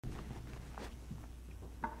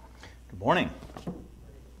Morning.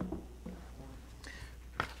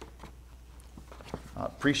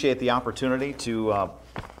 Appreciate the opportunity to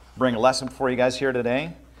bring a lesson for you guys here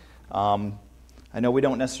today. I know we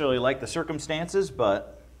don't necessarily like the circumstances,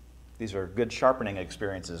 but these are good sharpening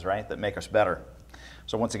experiences, right, that make us better.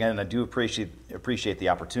 So once again, I do appreciate the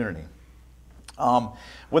opportunity.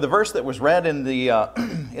 With the verse that was read in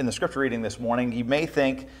the scripture reading this morning, you may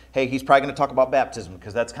think, hey, he's probably going to talk about baptism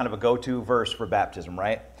because that's kind of a go-to verse for baptism,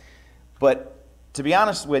 right? But to be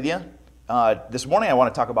honest with you, this morning I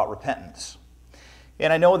want to talk about repentance.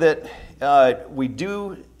 And I know that we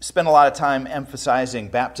do spend a lot of time emphasizing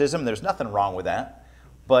baptism. There's nothing wrong with that.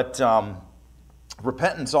 But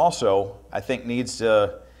repentance also, I think, needs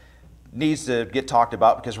to get talked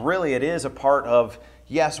about because really it is a part of,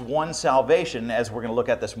 yes, one, salvation, as we're going to look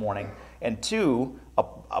at this morning, and two,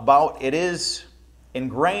 it is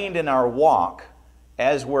ingrained in our walk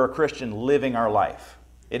as we're a Christian living our life.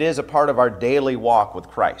 It is a part of our daily walk with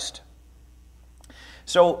Christ.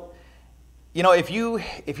 So, you know, if you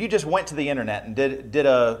just went to the internet and did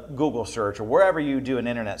a Google search or wherever you do an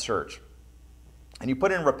internet search, and you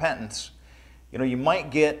put in repentance, you know, you might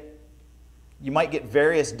get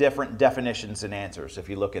various different definitions and answers if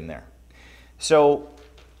you look in there. So,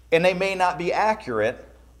 and they may not be accurate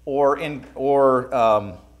or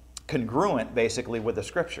congruent, basically, with the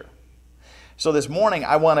Scripture. So this morning,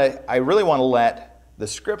 I really want to let the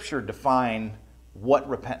Scripture define what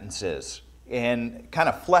repentance is and kind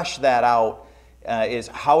of flesh that out. Is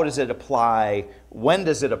how does it apply? When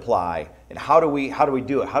does it apply? And how do we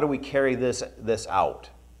do it? How do we carry this out?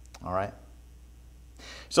 All right.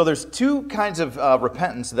 So there's two kinds of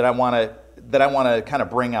repentance that I want to kind of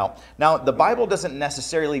bring out. Now, the Bible doesn't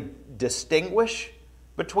necessarily distinguish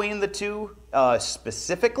between the two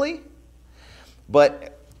specifically,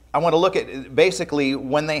 but I want to look at basically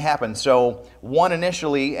when they happen. So one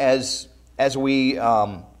initially as we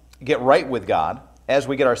get right with God, as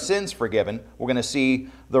we get our sins forgiven, we're going to see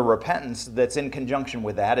the repentance that's in conjunction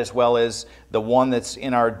with that, as well as the one that's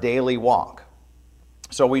in our daily walk.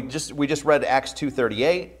 So we just read Acts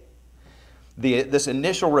 2:38. This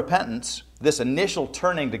initial repentance, this initial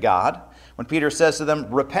turning to God, when Peter says to them,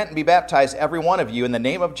 "Repent and be baptized, every one of you, in the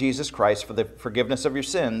name of Jesus Christ for the forgiveness of your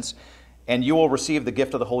sins, and you will receive the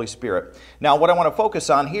gift of the Holy Spirit." Now, what I want to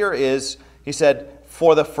focus on here is, he said,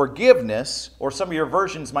 for the forgiveness, or some of your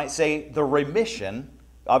versions might say the remission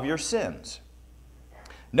of your sins.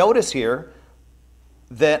 Notice here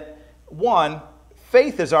that, one,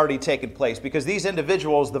 faith has already taken place because these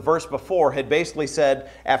individuals, the verse before, had basically said,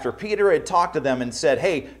 after Peter had talked to them and said,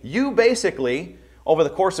 hey, you basically, over the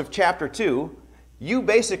course of chapter 2, you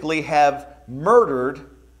basically have murdered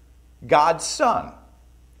God's Son.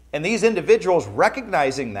 And these individuals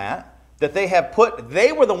recognizing that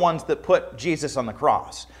they were the ones that put Jesus on the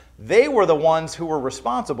cross. They were the ones who were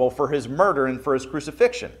responsible for his murder and for his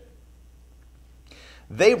crucifixion.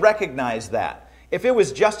 They recognized that. If it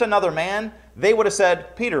was just another man, they would have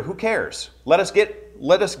said, Peter, who cares? Let us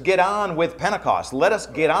get on with Pentecost. Let us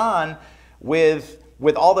get on with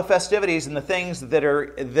all the festivities and the things that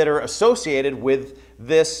are associated with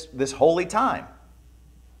this holy time.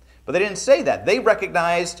 But they didn't say that. They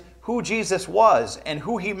recognized who Jesus was and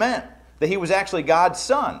who he meant, that he was actually God's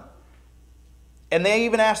Son. And they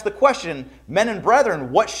even asked the question, men and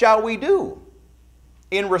brethren, what shall we do?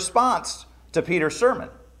 In response to Peter's sermon.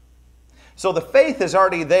 So the faith is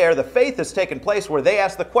already there. The faith has taken place where they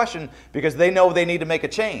ask the question because they know they need to make a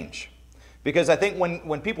change. Because I think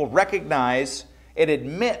when people recognize and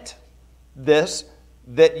admit this,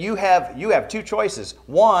 that you have two choices.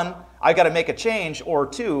 One, I got to make a change, or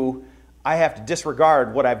two, I have to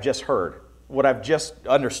disregard what I've just heard, what I've just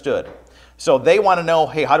understood. So they want to know,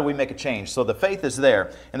 hey, how do we make a change? So the faith is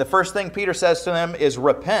there. And the first thing Peter says to them is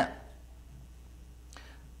repent.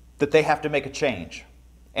 That they have to make a change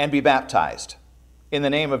and be baptized in the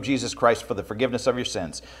name of Jesus Christ for the forgiveness of your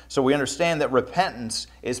sins. So we understand that repentance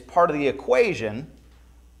is part of the equation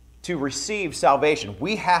to receive salvation.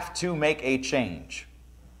 We have to make a change.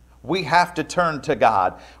 We have to turn to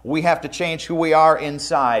God. We have to change who we are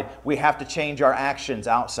inside. We have to change our actions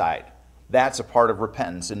outside. That's a part of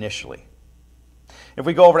repentance initially. If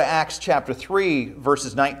we go over to Acts chapter 3,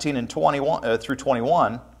 verses 19 and 21 through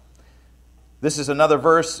 21, this is another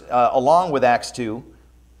verse along with Acts 2,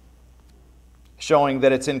 showing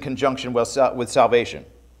that it's in conjunction with salvation.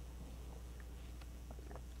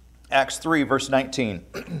 Acts 3, verse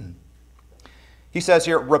 19. He says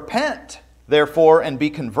here, repent, therefore, and be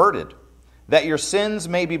converted, that your sins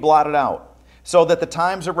may be blotted out, so that the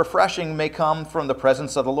times of refreshing may come from the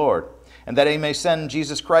presence of the Lord, and that he may send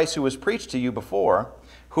Jesus Christ, who was preached to you before,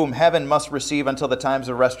 whom heaven must receive until the times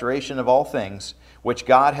of restoration of all things, which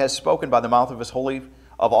God has spoken by the mouth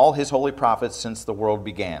of all his holy prophets since the world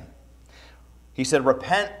began. He said,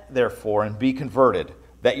 repent, therefore, and be converted,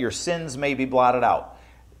 that your sins may be blotted out.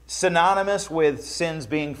 Synonymous with sins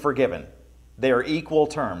being forgiven. They are equal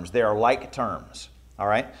terms. They are like terms. All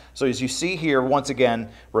right? So as you see here, once again,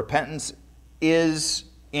 repentance is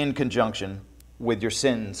in conjunction with your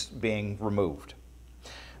sins being removed.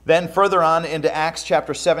 Then further on into Acts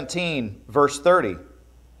chapter 17, verse 30.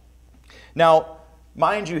 Now,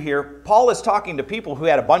 mind you here, Paul is talking to people who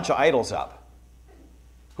had a bunch of idols up,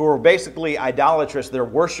 who were basically idolatrous. They're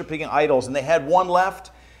worshiping idols, and they had one left,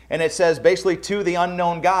 and it says basically to the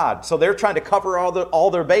unknown God. So they're trying to cover all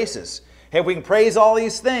their bases. Hey, we can praise all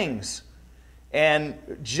these things,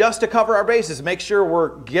 and just to cover our bases, make sure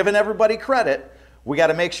we're giving everybody credit, we got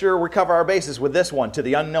to make sure we cover our bases with this one, to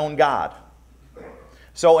the unknown God.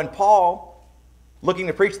 So, and Paul, looking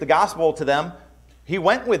to preach the gospel to them, he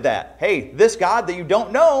went with that. Hey, this God that you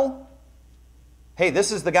don't know, hey,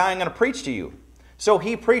 this is the guy I'm going to preach to you. So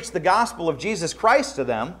he preached the gospel of Jesus Christ to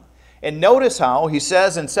them. And notice how he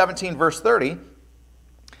says in 17 verse 30,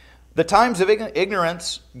 the times of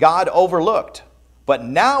ignorance God overlooked, but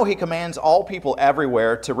now he commands all people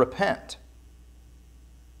everywhere to repent.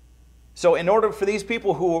 So in order for these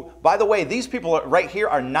people who, by the way, these people right here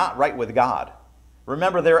are not right with God.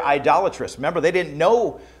 Remember, they're idolatrous. Remember, they didn't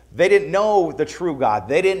know the true God.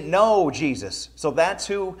 They didn't know Jesus. So that's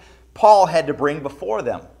who Paul had to bring before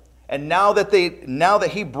them. And now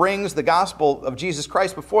that he brings the gospel of Jesus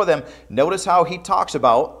Christ before them, notice how he talks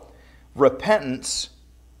about repentance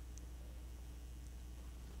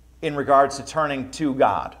in regards to turning to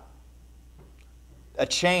God. A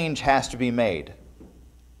change has to be made.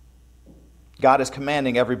 God is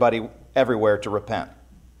commanding everybody everywhere to repent.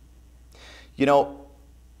 You know,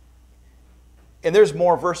 and there's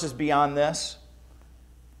more verses beyond this,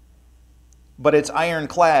 but it's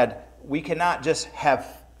ironclad. We cannot just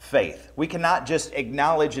have faith. We cannot just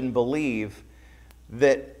acknowledge and believe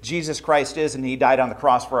that Jesus Christ is and he died on the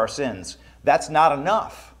cross for our sins. That's not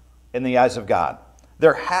enough in the eyes of God.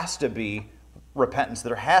 There has to be repentance.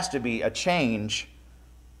 There has to be a change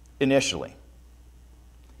initially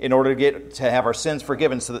in order to have our sins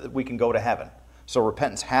forgiven so that we can go to heaven. So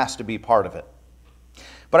repentance has to be part of it.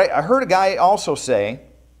 But I heard a guy also say,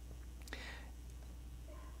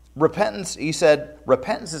 repentance, he said,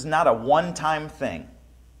 repentance is not a one-time thing.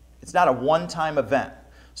 It's not a one-time event.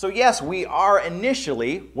 So yes, we are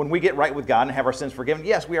initially, when we get right with God and have our sins forgiven,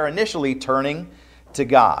 yes, we are initially turning to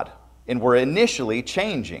God. And we're initially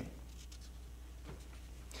changing.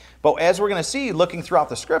 But as we're going to see, looking throughout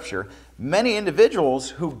the Scripture, many individuals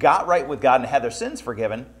who got right with God and had their sins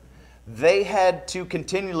forgiven, they had to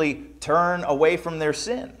continually turn away from their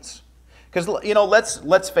sins. Because, you know,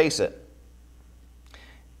 let's face it.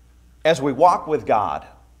 As we walk with God,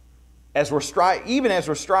 even as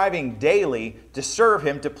we're striving daily to serve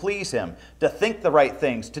Him, to please Him, to think the right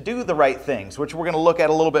things, to do the right things, which we're going to look at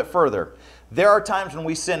a little bit further, there are times when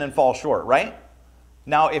we sin and fall short, right?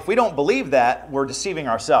 Now, if we don't believe that, we're deceiving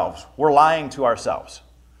ourselves. We're lying to ourselves.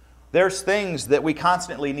 There's things that we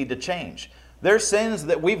constantly need to change. There's sins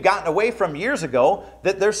that we've gotten away from years ago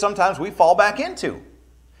that there's sometimes we fall back into.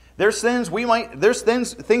 There's things we might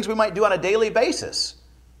do on a daily basis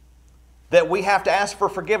that we have to ask for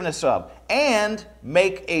forgiveness of and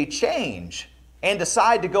make a change and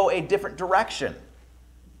decide to go a different direction.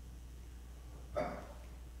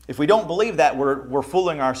 If we don't believe that, we're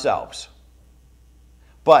fooling ourselves.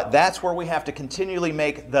 But that's where we have to continually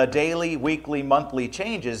make the daily, weekly, monthly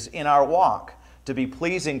changes in our walk to be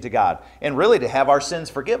pleasing to God and really to have our sins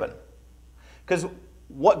forgiven. Because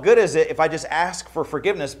what good is it if I just ask for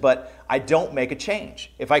forgiveness but I don't make a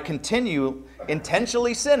change? If I continue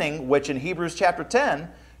intentionally sinning, which in Hebrews chapter 10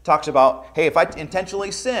 talks about, hey, if I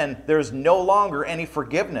intentionally sin, there's no longer any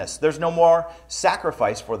forgiveness. There's no more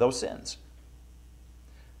sacrifice for those sins.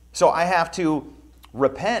 So I have to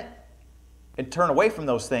repent and turn away from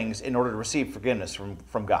those things in order to receive forgiveness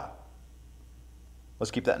from God.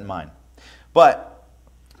 Let's keep that in mind. But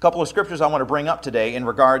a couple of scriptures I want to bring up today in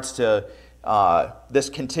regards to this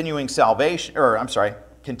continuing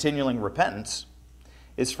repentance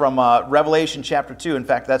is from Revelation chapter 2. In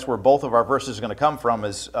fact, that's where both of our verses are going to come from,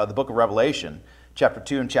 is the book of Revelation, chapter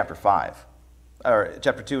 2 and chapter 5. Or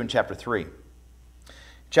chapter 2 and chapter 3.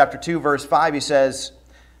 Chapter 2, verse 5, he says,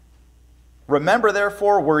 remember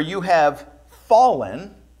therefore where you have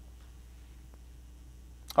fallen,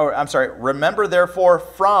 remember therefore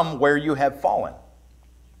from where you have fallen.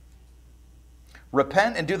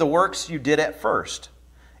 Repent and do the works you did at first.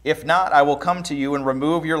 If not, I will come to you and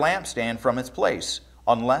remove your lampstand from its place,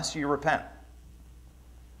 unless you repent.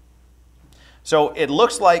 So it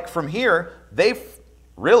looks like from here, they've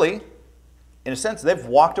really, in a sense, they've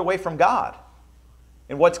walked away from God.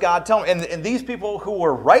 And what's God telling them? And these people who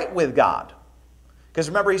were right with God, because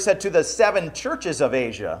remember he said to the 7 churches of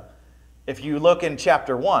Asia, if you look in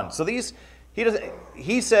chapter 1. So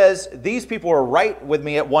he says, these people are right with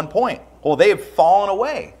me at one point. Well, they have fallen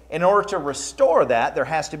away. In order to restore that, there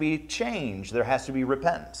has to be change. There has to be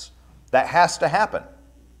repentance. That has to happen.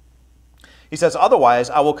 He says, otherwise,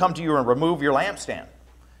 I will come to you and remove your lampstand.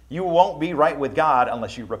 You won't be right with God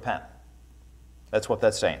unless you repent. That's what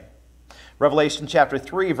that's saying. Revelation chapter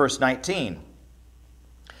 3, verse 19.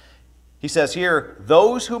 He says here,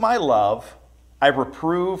 those whom I love, I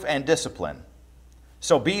reprove and discipline.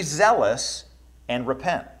 So be zealous and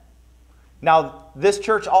repent. Now, this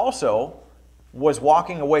church also was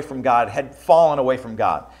walking away from God, had fallen away from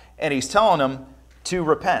God. And he's telling them to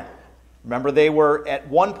repent. Remember, they were, at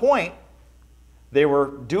one point, they were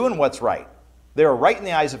doing what's right. They were right in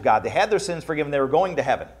the eyes of God. They had their sins forgiven. They were going to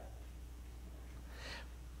heaven.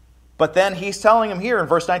 But then he's telling them here in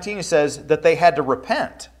verse 19, he says that they had to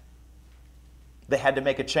repent. They had to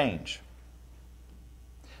make a change.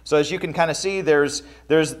 So as you can kind of see, there's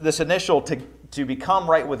this initial to become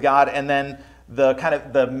right with God, and then the kind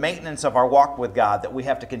of the maintenance of our walk with God, that we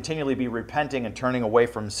have to continually be repenting and turning away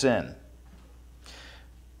from sin.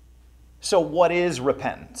 So what is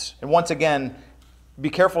repentance? And once again, be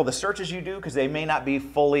careful of the searches you do, because they may not be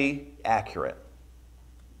fully accurate.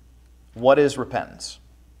 What is repentance?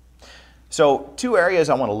 So 2 areas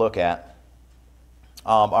I want to look at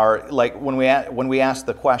are like when we ask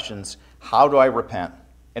the questions, how do I repent?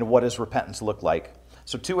 And what does repentance look like?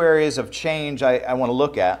 So 2 areas of change I want to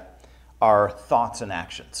look at are thoughts and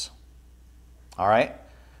actions. All right?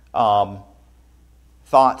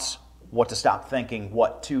 Thoughts, what to stop thinking,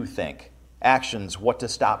 what to think. Actions, what to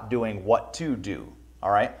stop doing, what to do.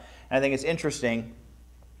 All right? And I think it's interesting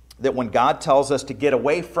that when God tells us to get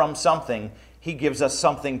away from something, he gives us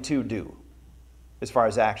something to do as far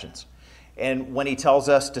as actions. And when he tells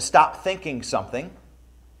us to stop thinking something,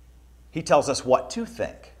 he tells us what to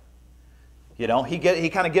think. You know, he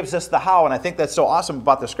kind of gives us the how, and I think that's so awesome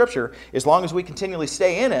about the Scripture. As long as we continually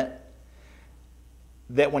stay in it,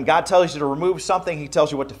 that when God tells you to remove something, he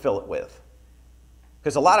tells you what to fill it with.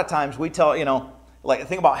 Because a lot of times we tell, like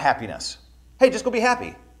think about happiness. Hey, just go be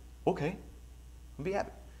happy. Okay, I'll be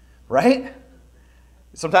happy. Right?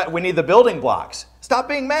 Sometimes we need the building blocks. Stop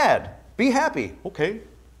being mad. Be happy. Okay.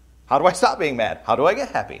 How do I stop being mad? How do I get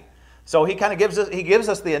happy? So he kind of gives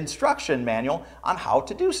us the instruction manual on how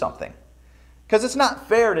to do something. Because it's not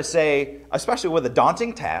fair to say, especially with a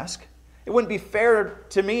daunting task, it wouldn't be fair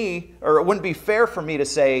to me, or it wouldn't be fair for me to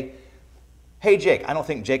say, hey, Jake, I don't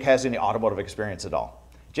think Jake has any automotive experience at all.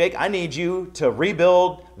 Jake, I need you to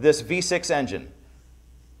rebuild this V6 engine.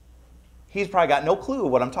 He's probably got no clue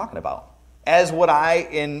what I'm talking about, as would I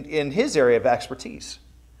in his area of expertise.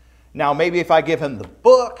 Now, maybe if I give him the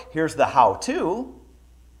book, here's the how-to,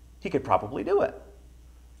 he could probably do it.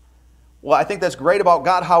 Well, I think that's great about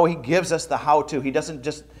God, how he gives us the how-to. He doesn't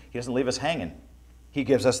leave us hanging. He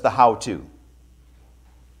gives us the how-to.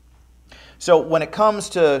 So when it comes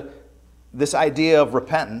to this idea of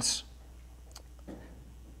repentance,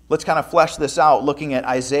 let's kind of flesh this out looking at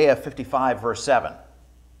Isaiah 55, verse 7.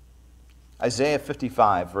 Isaiah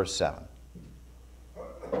 55, verse 7.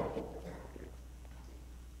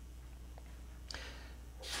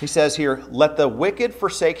 He says here, let the wicked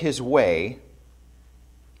forsake his way,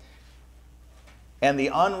 and the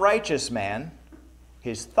unrighteous man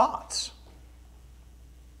his thoughts.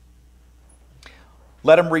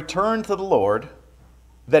 Let him return to the Lord,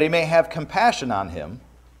 that he may have compassion on him,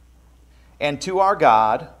 and to our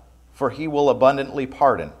God, for he will abundantly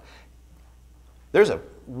pardon. There's a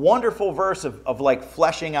wonderful verse of like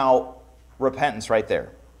fleshing out repentance right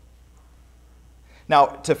there. Now,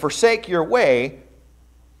 to forsake your way,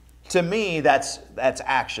 to me, that's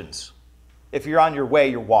actions. If you're on your way,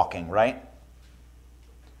 you're walking, right?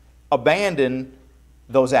 Abandon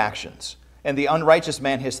those actions. And the unrighteous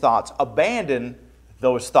man his thoughts. Abandon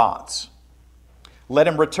those thoughts. Let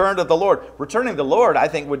him return to the Lord. Returning to the Lord, I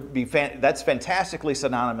think, would be that's fantastically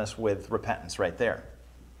synonymous with repentance right there.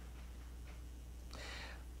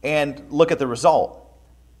 And look at the result.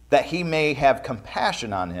 That he may have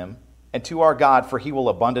compassion on him, and to our God, for he will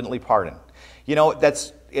abundantly pardon. You know,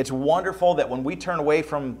 it's wonderful that when we turn away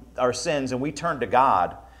from our sins and we turn to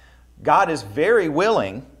God, God is very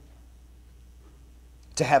willing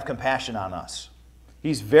to have compassion on us.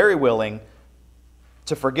 He's very willing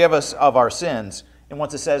to forgive us of our sins. And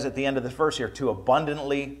once it says at the end of the verse here, to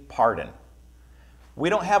abundantly pardon. We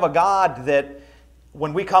don't have a God that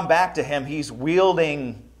when we come back to him, he's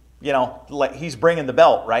wielding, like he's bringing the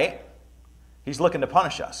belt, right? He's looking to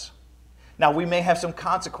punish us. Now, we may have some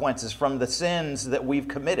consequences from the sins that we've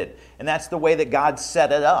committed, and that's the way that God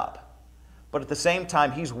set it up. But at the same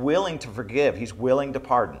time, he's willing to forgive. He's willing to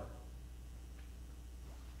pardon.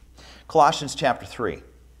 Colossians chapter 3. I'm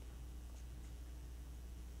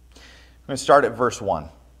going to start at verse 1.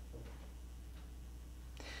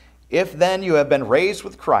 If then you have been raised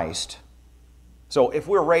with Christ, so if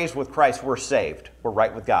we're raised with Christ, we're saved. We're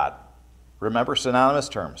right with God. Remember, synonymous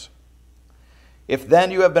terms. If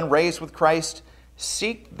then you have been raised with Christ,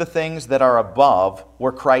 seek the things that are above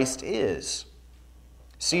where Christ is,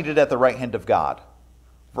 seated at the right hand of God.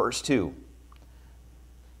 Verse 2.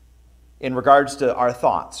 In regards to our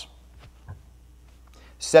thoughts.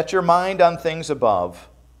 Set your mind on things above,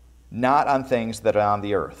 not on things that are on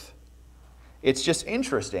the earth. It's just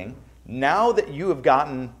interesting. Now that you have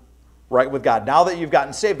gotten right with God, now that you've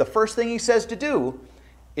gotten saved, the first thing he says to do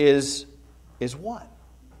is what?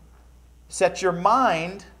 Set your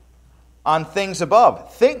mind on things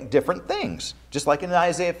above. Think different things. Just like in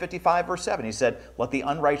Isaiah 55, verse 7, he said, let the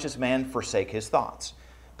unrighteous man forsake his thoughts.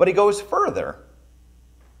 But he goes further.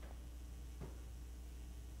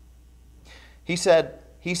 He said,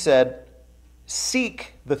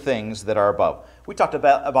 seek the things that are above. We talked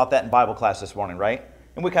about that in Bible class this morning, right?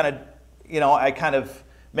 And we I kind of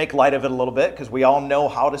make light of it a little bit because we all know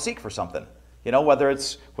how to seek for something. Whether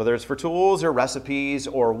it's for tools or recipes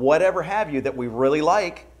or whatever have you that we really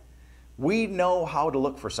like, we know how to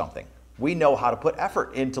look for something. We know how to put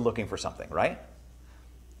effort into looking for something, right?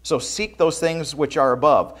 So seek those things which are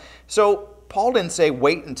above. So Paul didn't say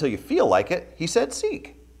wait until you feel like it. He said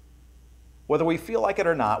seek. Whether we feel like it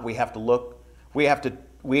or not, we have to look. We have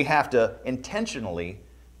to intentionally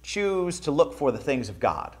choose to look for the things of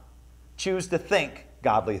God. Choose to think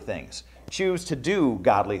godly things. Choose to do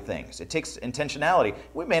godly things. It takes intentionality.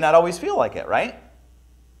 We may not always feel like it, right?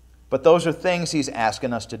 But those are things he's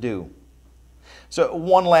asking us to do. So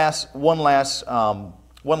one last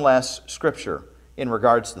scripture in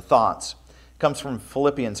regards to thoughts comes from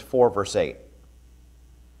Philippians 4, verse 8.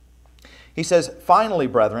 He says, finally,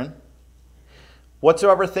 brethren,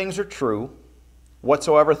 whatsoever things are true,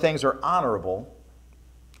 whatsoever things are honorable,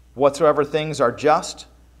 whatsoever things are just,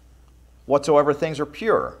 whatsoever things are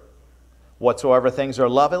pure, whatsoever things are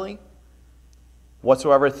lovely,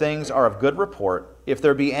 whatsoever things are of good report, if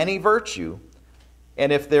there be any virtue,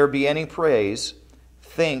 and if there be any praise,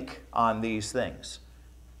 think on these things.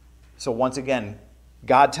 So once again,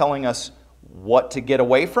 God telling us what to get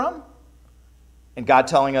away from, and God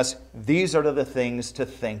telling us these are the things to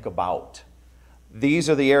think about. These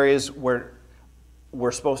are the areas where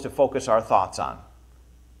we're supposed to focus our thoughts on.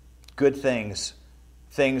 Good things,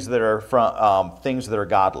 things that are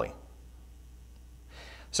godly.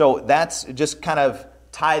 So that's just kind of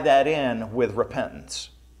tie that in with repentance.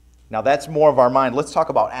 Now that's more of our mind. Let's talk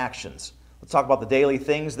about actions. Let's talk about the daily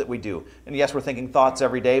things that we do. And yes, we're thinking thoughts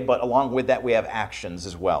every day, but along with that we have actions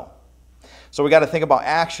as well. So we got to think about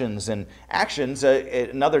actions. And actions,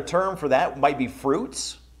 another term for that might be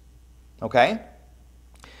fruits. Okay?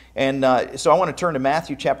 And so I want to turn to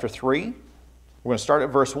Matthew chapter 3. We're going to start at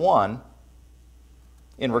verse 1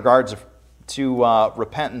 in regards to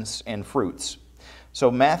repentance and fruits. So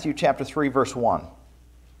Matthew chapter 3, verse 1.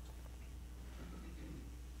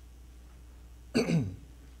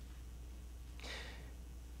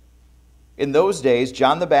 In those days,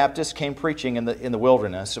 John the Baptist came preaching in the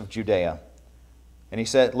wilderness of Judea. And he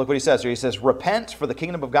said, look what he says here. He says, repent, for the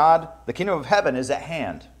kingdom of God, the kingdom of heaven is at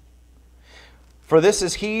hand. For this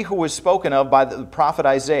is he who was spoken of by the prophet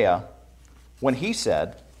Isaiah, when he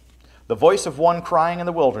said, the voice of one crying in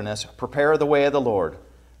the wilderness, prepare the way of the Lord,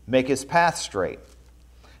 make his path straight.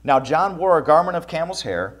 Now John wore a garment of camel's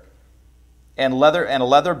hair, and a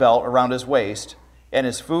leather belt around his waist, and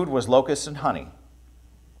his food was locusts and honey.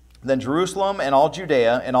 Then Jerusalem and all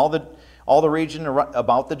Judea and all the region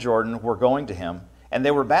about the Jordan were going to him, and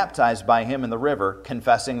they were baptized by him in the river,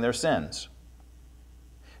 confessing their sins.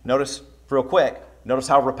 Notice, real quick, notice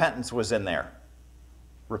how repentance was in there.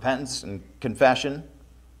 Repentance and confession.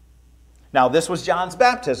 Now, this was John's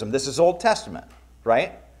baptism. This is Old Testament,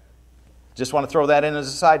 right? Just want to throw that in as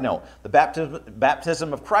a side note. The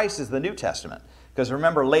baptism of Christ is the New Testament. Because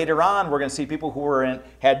remember, later on, we're going to see people who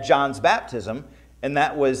had John's baptism, and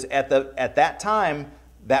that was at that time,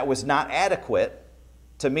 that was not adequate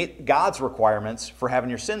to meet God's requirements for having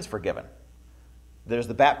your sins forgiven. There's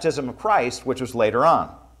the baptism of Christ, which was later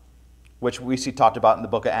on, which we see talked about in the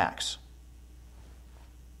book of Acts.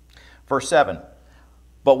 Verse 7,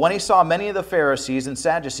 but when he saw many of the Pharisees and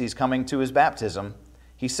Sadducees coming to his baptism,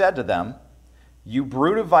 he said to them, You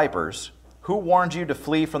brood of vipers, who warned you to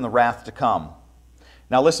flee from the wrath to come?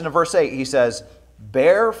 Now listen to verse 8. He says,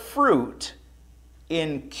 bear fruit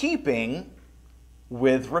in keeping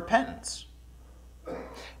with repentance.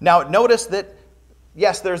 Now notice that,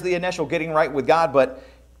 yes, there's the initial getting right with God, but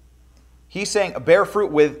he's saying bear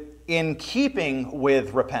fruit in keeping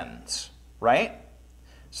with repentance, right?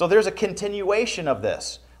 So there's a continuation of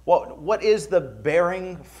this. What is the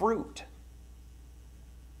bearing fruit?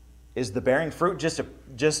 Is the bearing fruit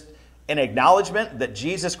just an acknowledgement that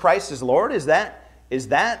Jesus Christ is Lord? Is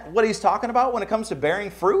that what he's talking about when it comes to bearing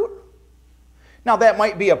fruit? Now, that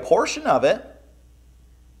might be a portion of it,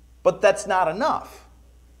 but that's not enough.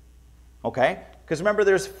 Okay? Because remember,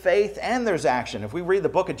 there's faith and there's action. If we read the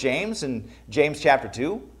book of James, in James chapter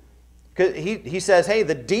 2, he says, hey,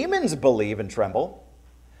 the demons believe and tremble,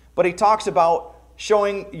 but he talks about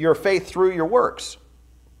showing your faith through your works.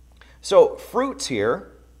 So, fruits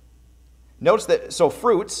here, notice that, so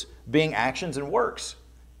fruits, being actions and works,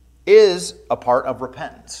 is a part of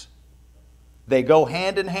repentance. They go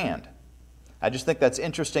hand in hand. I just think that's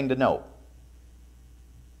interesting to note.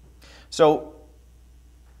 So,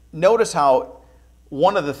 notice how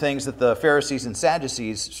one of the things that the Pharisees and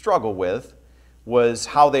Sadducees struggle with was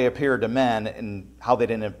how they appeared to men and how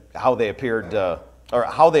they appeared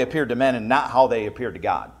to men and not how they appeared to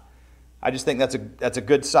God. I just think that's a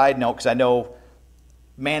good side note, because I know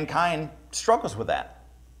mankind struggles with that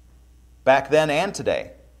back then and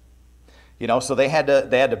today. So they had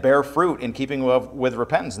to bear fruit in keeping with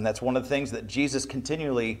repentance, and that's one of the things that Jesus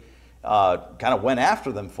continually kind of went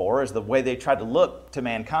after them for, is the way they tried to look to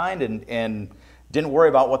mankind and didn't worry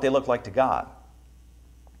about what they looked like to God.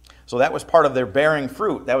 So that was part of their bearing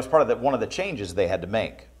fruit. That was part of one of the changes they had to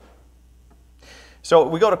make. So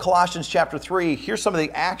we go to Colossians chapter 3. Here's some of the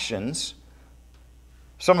actions,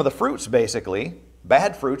 some of the fruits, basically,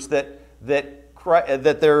 bad fruits that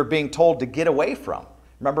they're being told to get away from.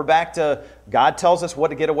 Remember back to God tells us what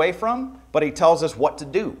to get away from, but he tells us what to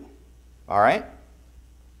do. All right?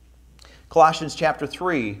 Colossians chapter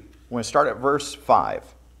 3, we're going to start at verse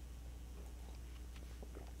 5.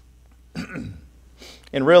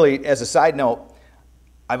 And really, as a side note,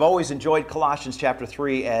 I've always enjoyed Colossians chapter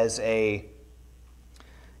 3 as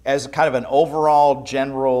kind of an overall,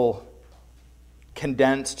 general,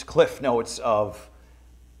 condensed cliff notes of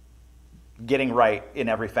getting right in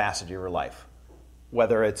every facet of your life.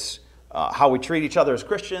 Whether it's how we treat each other as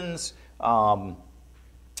Christians, how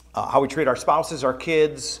we treat our spouses, our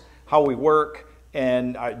kids, how we work,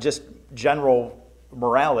 and just general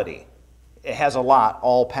morality. It has a lot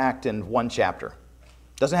all packed in one chapter.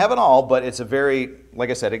 Doesn't have it all, but it's a very,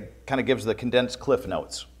 like I said, it kind of gives the condensed cliff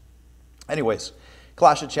notes. Anyways,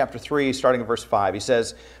 Colossians chapter 3, starting at verse 5, he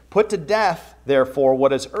says, put to death, therefore,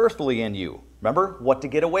 what is earthly in you. Remember, what to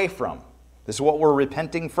get away from. This is what we're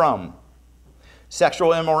repenting from.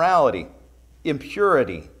 Sexual immorality,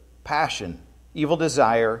 impurity, passion, evil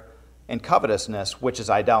desire, and covetousness, which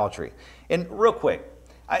is idolatry. And real quick,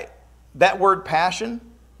 that word passion,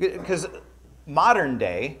 because modern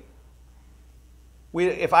day,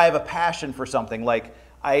 if I have a passion for something, like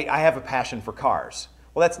I have a passion for cars.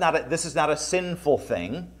 Well, this is not a sinful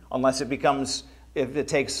thing unless if it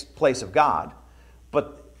takes place of God.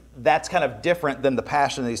 But that's kind of different than the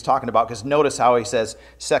passion that he's talking about, because notice how he says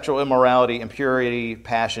sexual immorality, impurity,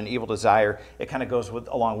 passion, evil desire. It kind of goes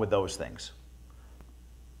along with those things.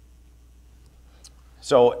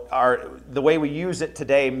 So the way we use it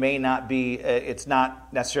today may not be, it's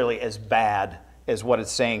not necessarily as bad as what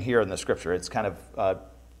it's saying here in the scripture. It's kind of a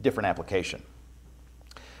different application.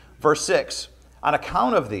 Verse 6, on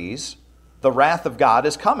account of these, the wrath of God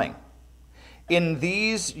is coming. In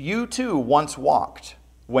these you too once walked,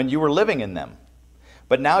 when you were living in them.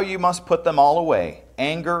 But now you must put them all away: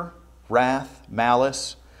 anger, wrath,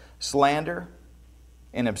 malice, slander,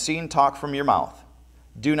 and obscene talk from your mouth.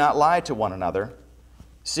 Do not lie to one another,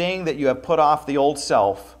 seeing that you have put off the old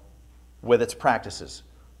self with its practices.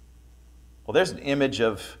 Well, there's an image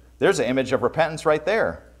of repentance right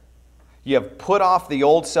there. You have put off the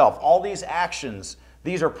old self. All these actions,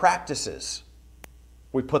 these are practices.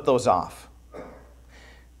 We put those off.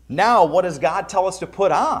 Now, what does God tell us to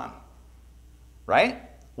put on? Right?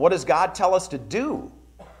 What does God tell us to do?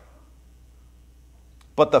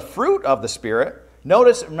 But the fruit of the Spirit,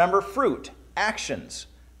 remember fruit, actions.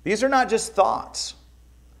 These are not just thoughts.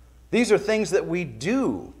 These are things that we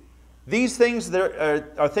do. These things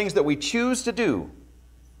are things that we choose to do.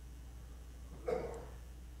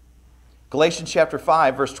 Galatians chapter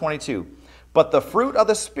 5, verse 22. But the fruit of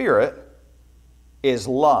the Spirit is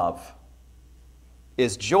love,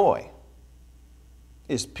 is joy,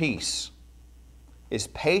 is peace, is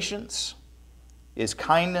patience, is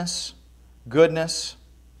kindness, goodness,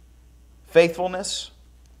 faithfulness,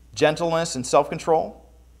 gentleness, and self-control.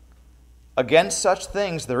 Against such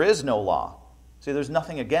things there is no law. See, there's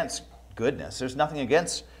nothing against goodness. There's nothing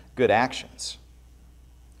against good actions.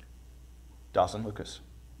 Dawson Lucas.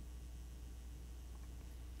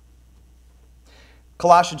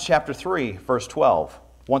 Colossians chapter 3, verse 12.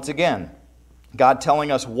 Once again, God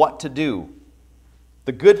telling us what to do,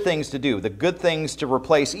 the good things to do, the good things to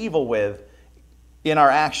replace evil with in our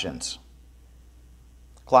actions.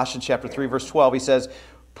 Colossians chapter 3, verse 12, he says,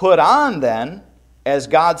 "Put on then, as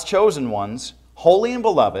God's chosen ones, holy and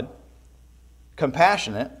beloved,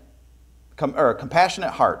 compassionate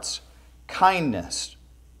hearts, kindness,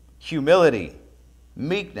 humility,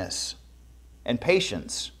 meekness, and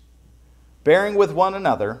patience, bearing with one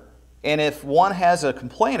another, and if one has a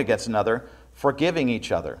complaint against another, forgiving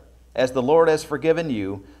each other. As the Lord has forgiven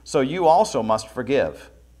you, so you also must forgive.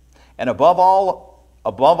 And above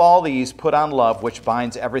all these, put on love, which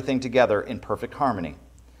binds everything together in perfect harmony.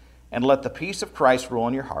 And let the peace of Christ rule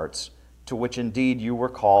in your hearts, to which indeed you were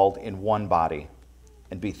called in one body,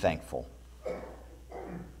 and be thankful."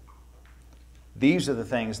 These are the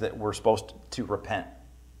things that we're supposed to repent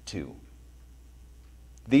to.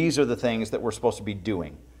 These are the things that we're supposed to be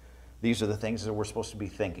doing. These are the things that we're supposed to be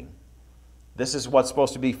thinking. This is what's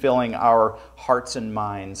supposed to be filling our hearts and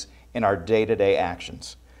minds in our day-to-day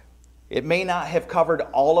actions. It may not have covered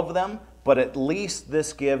all of them, but at least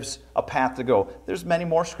this gives a path to go. There's many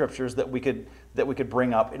more scriptures that we could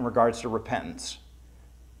bring up in regards to repentance,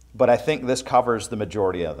 but I think this covers the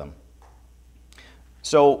majority of them.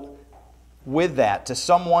 So, with that, to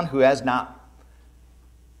someone who has not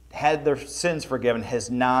had their sins forgiven, has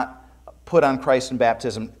not put on Christ in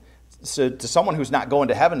baptism, so to someone who's not going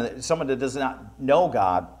to heaven, someone that does not know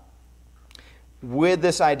God, with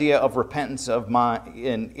this idea of repentance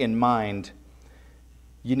in mind,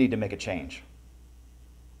 you need to make a change.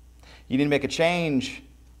 You need to make a change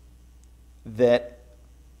that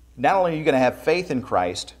not only are you going to have faith in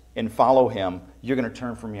Christ and follow Him, you're going to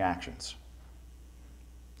turn from your actions.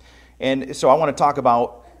 And so I want to talk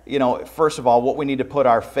about, first of all, what we need to put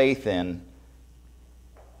our faith in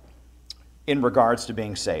regards to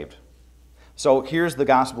being saved. So here's the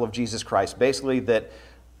gospel of Jesus Christ. Basically that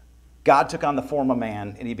God took on the form of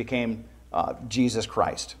man and He became Jesus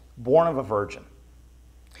Christ, born of a virgin.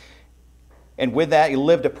 And with that, He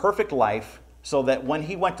lived a perfect life so that when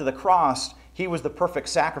He went to the cross, He was the perfect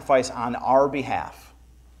sacrifice on our behalf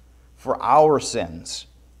for our sins.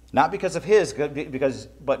 Not because of His,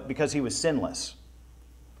 but because He was sinless.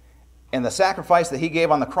 And the sacrifice that He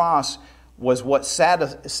gave on the cross was what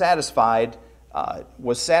satisfied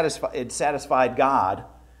God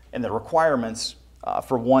and the requirements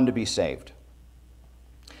for one to be saved.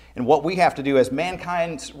 And what we have to do as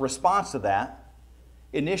mankind's response to that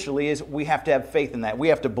initially is we have to have faith in that. We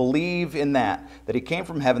have to believe in that He came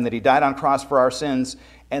from heaven, that He died on the cross for our sins,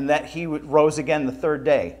 and that He rose again the third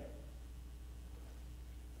day.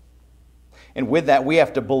 And with that, we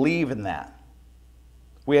have to believe in that.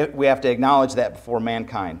 We have to acknowledge that before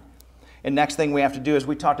mankind. And next thing we have to do, as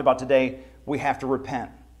we talked about today, we have to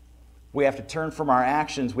repent. We have to turn from our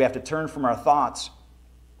actions. We have to turn from our thoughts,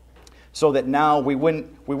 so that now we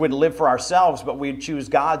wouldn't live for ourselves, but we'd choose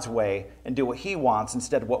God's way and do what He wants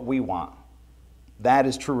instead of what we want. That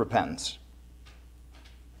is true repentance.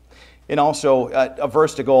 And also, a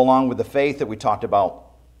verse to go along with the faith that we talked about.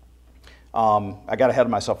 I got ahead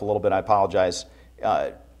of myself a little bit. I apologize.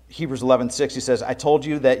 Hebrews 11:6, he says, "I told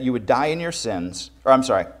you that you would die in your sins." Or I'm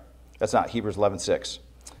sorry, that's not Hebrews 11:6.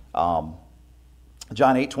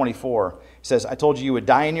 John 8:24 says, "I told you you would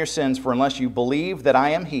die in your sins, for unless you believe that I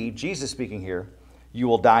am He," Jesus speaking here, "you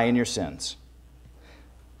will die in your sins."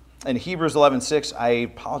 In Hebrews 11:6, I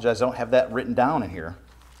apologize, I don't have that written down in here.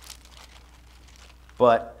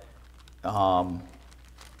 But I've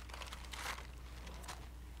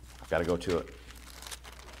got to go to it.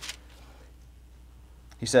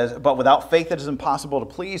 He says, "But without faith it is impossible to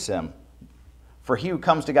please Him. For he who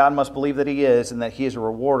comes to God must believe that He is, and that He is a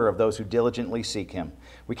rewarder of those who diligently seek Him."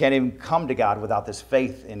 We can't even come to God without this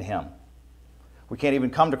faith in Him. We can't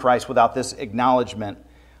even come to Christ without this acknowledgement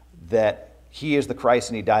that He is the Christ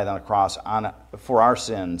and He died on the cross for our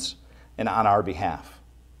sins and on our behalf.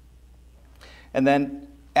 And then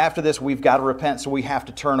after this, we've got to repent, so we have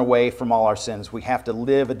to turn away from all our sins. We have to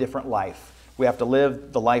live a different life. We have to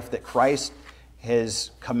live the life that Christ has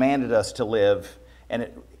commanded us to live,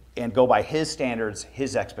 and go by His standards,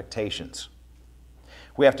 His expectations.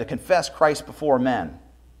 We have to confess Christ before men.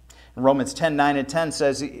 In Romans 10:9 and 10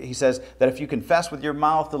 he says that if you confess with your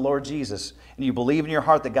mouth the Lord Jesus and you believe in your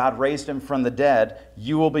heart that God raised him from the dead,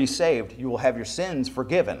 you will be saved. You will have your sins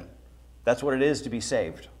forgiven. That's what it is to be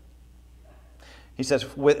saved. He says,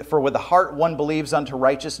 for with the heart one believes unto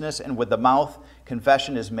righteousness, and with the mouth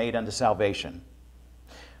confession is made unto salvation.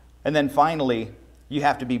 And then finally, you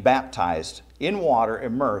have to be baptized in water,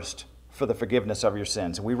 immersed, for the forgiveness of your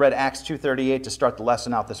sins. And we read Acts 2:38 to start the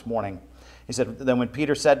lesson out this morning. He said, then when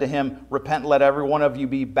Peter said to him, repent, let every one of you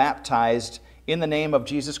be baptized in the name of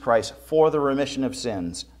Jesus Christ for the remission of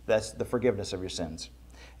sins. That's the forgiveness of your sins.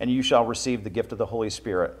 And you shall receive the gift of the Holy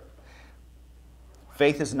Spirit.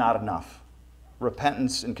 Faith is not enough.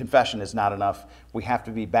 Repentance and confession is not enough. We have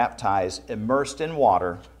to be baptized, immersed in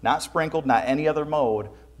water, not sprinkled, not any other mode,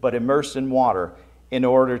 but immersed in water in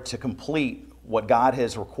order to complete what God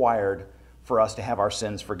has required for us to have our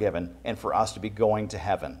sins forgiven and for us to be going to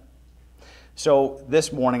heaven. So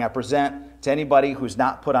this morning I present to anybody who's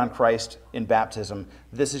not put on Christ in baptism,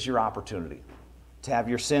 this is your opportunity to have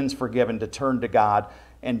your sins forgiven, to turn to God,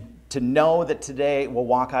 and to know that today we'll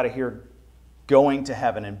walk out of here going to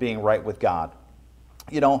heaven and being right with God.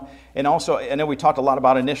 You know, and also, I know we talked a lot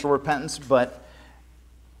about initial repentance, but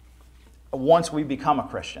once we become a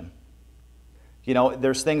Christian, you know,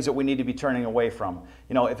 there's things that we need to be turning away from.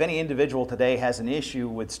 You know, if any individual today has an issue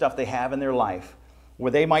with stuff they have in their life,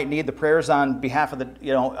 where they might need the prayers on behalf of the,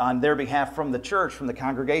 you know, on their behalf from the church, from the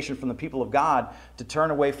congregation, from the people of God, to turn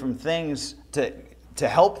away from things, to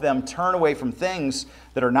help them turn away from things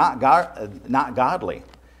that are not godly,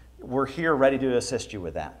 we're here ready to assist you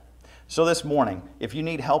with that. So this morning, if you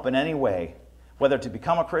need help in any way, whether to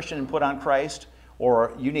become a Christian and put on Christ,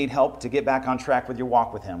 or you need help to get back on track with your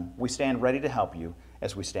walk with Him, we stand ready to help you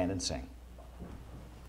as we stand and sing.